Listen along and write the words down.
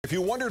If you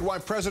wondered why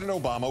President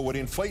Obama would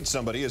inflate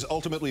somebody as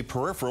ultimately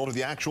peripheral to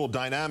the actual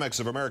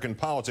dynamics of American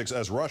politics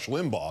as Rush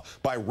Limbaugh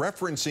by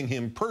referencing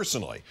him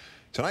personally,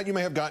 tonight you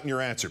may have gotten your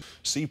answer.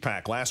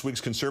 CPAC, last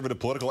week's Conservative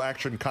Political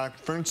Action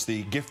Conference,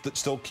 the gift that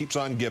still keeps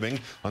on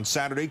giving. On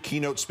Saturday,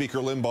 keynote speaker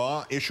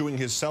Limbaugh issuing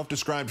his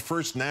self-described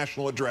first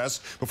national address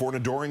before an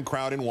adoring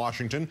crowd in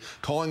Washington,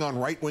 calling on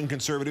right-wing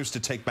conservatives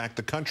to take back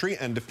the country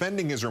and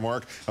defending his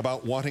remark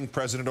about wanting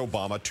President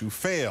Obama to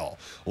fail.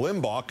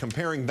 Limbaugh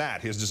comparing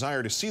that, his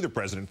desire to see the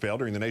president fail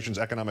during the nation's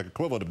economic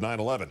equivalent of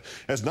 9/11,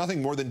 as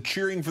nothing more than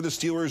cheering for the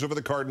Steelers over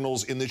the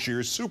Cardinals in this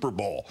year's Super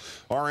Bowl.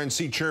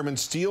 RNC Chairman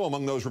Steele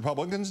among those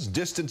Republicans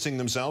distancing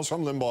themselves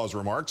from Limbaugh's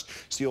remarks.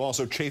 Steele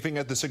also chafing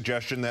at the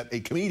suggestion that a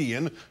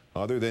comedian,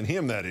 other than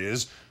him that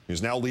is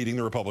now leading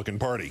the Republican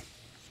Party.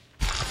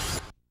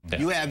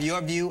 You have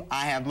your view,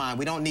 I have mine.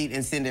 We don't need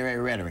incendiary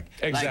rhetoric.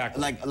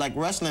 Exactly. Like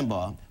Rush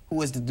Limbaugh,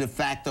 who is the de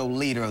facto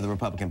leader of the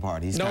Republican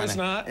Party. He's not.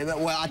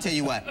 Well, I'll tell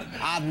you what.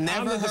 I've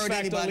never heard anybody.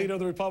 I'm the de facto leader of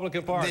the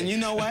Republican Party. Then you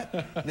know what?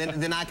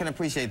 then I can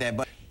appreciate that.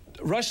 But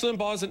Rush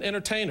Limbaugh is an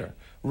entertainer.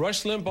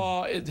 Rush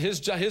Limbaugh,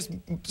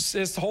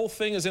 his whole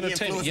thing is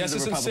entertainment. Yes,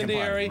 it's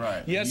incendiary.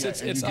 Right. Yes,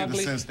 it's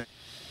ugly.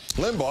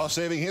 Limbaugh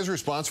saving his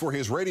response for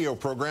his radio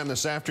program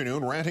this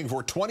afternoon, ranting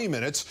for 20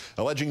 minutes,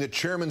 alleging that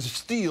Chairman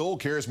Steele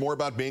cares more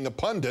about being a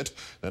pundit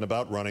than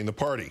about running the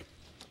party.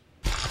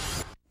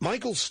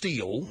 Michael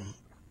Steele,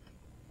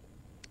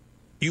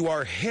 you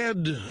are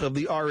head of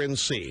the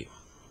RNC.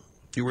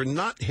 You are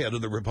not head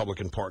of the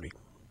Republican Party.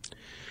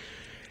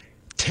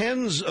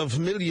 Tens of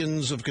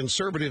millions of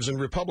conservatives and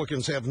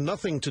Republicans have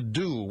nothing to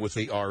do with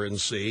the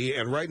RNC,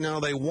 and right now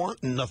they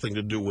want nothing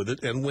to do with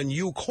it, and when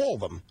you call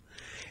them,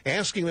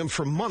 asking them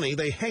for money,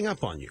 they hang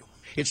up on you.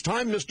 It's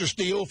time, Mr.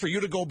 Steele, for you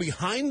to go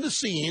behind the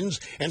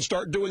scenes and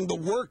start doing the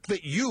work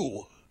that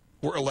you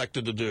were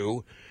elected to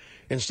do,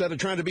 instead of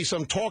trying to be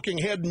some talking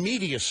head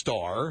media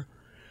star,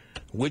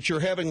 which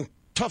you're having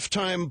tough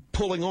time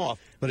pulling off.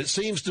 But it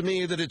seems to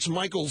me that it's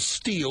Michael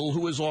Steele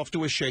who is off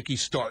to a shaky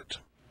start.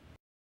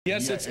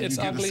 Yes, it's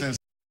ugly.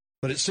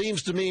 But it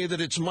seems to me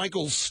that it's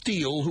Michael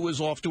Steele who is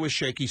off to a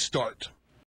shaky start.